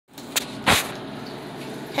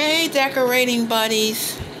Hey decorating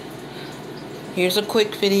buddies, here's a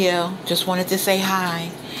quick video. Just wanted to say hi,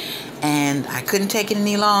 and I couldn't take it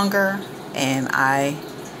any longer and I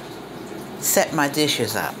set my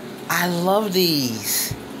dishes up. I love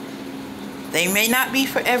these. They may not be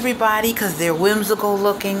for everybody because they're whimsical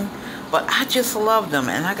looking, but I just love them.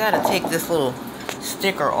 And I gotta take this little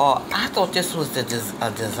sticker off. I thought this was a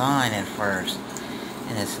design at first,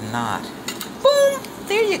 and it's not. Boom,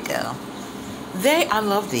 there you go. I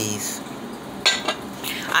love these.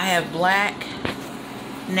 I have black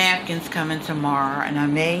napkins coming tomorrow, and I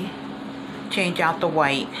may change out the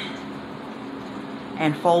white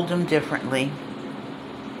and fold them differently.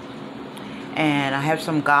 And I have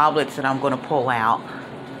some goblets that I'm going to pull out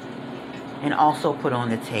and also put on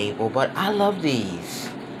the table. But I love these.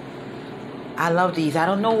 I love these. I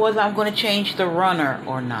don't know whether I'm going to change the runner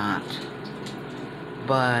or not,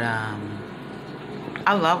 but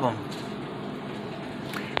I love them.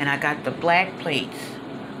 And I got the black plates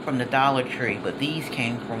from the Dollar Tree, but these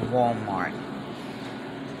came from Walmart.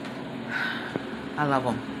 I love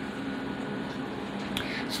them.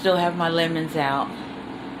 Still have my lemons out,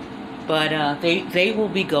 but they will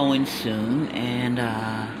be going soon. And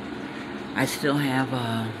I still have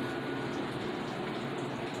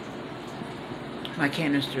my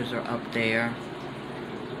canisters are up there,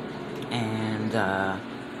 and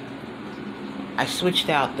I switched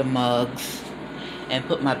out the mugs and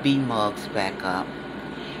put my bee mugs back up.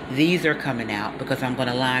 These are coming out because I'm going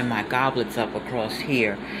to line my goblets up across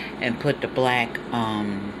here and put the black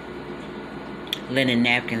linen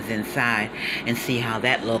napkins inside and see how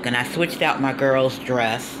that look. And I switched out my girl's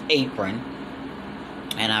dress apron,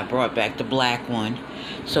 and I brought back the black one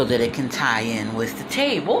so that it can tie in with the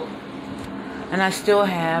table. And I still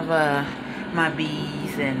have my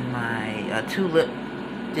bees and my tulip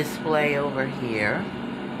display over here.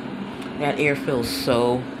 That air feels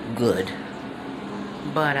so good.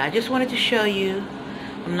 But I just wanted to show you,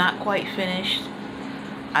 I'm not quite finished.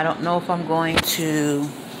 I don't know if I'm going to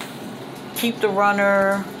keep the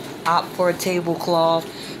runner, opt for a tablecloth,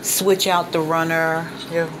 switch out the runner.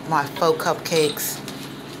 They're my faux cupcakes.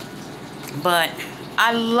 But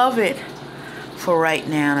I love it for right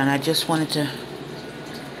now, and I just wanted to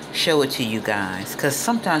show it to you guys because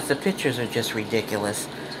sometimes the pictures are just ridiculous.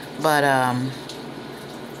 But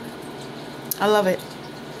I love it.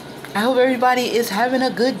 I hope everybody is having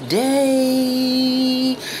a good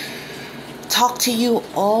day. Talk to you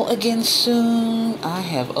all again soon. I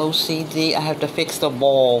have OCD. I have to fix the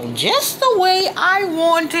ball just the way I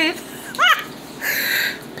want it.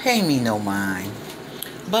 Pay me no mind.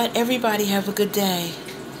 But everybody have a good day.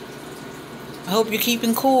 I hope you're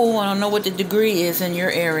keeping cool. I don't know what the degree is in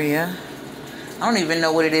your area. I don't even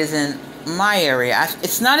know what it is in my area.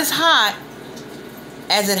 It's not as hot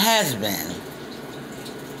as it has been,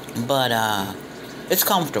 but it's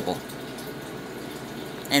comfortable.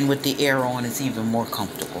 And with the air on, it's even more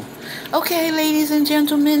comfortable. Okay, ladies and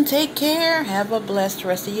gentlemen, take care. Have a blessed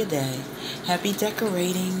rest of your day. Happy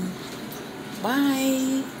decorating.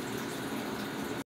 Bye.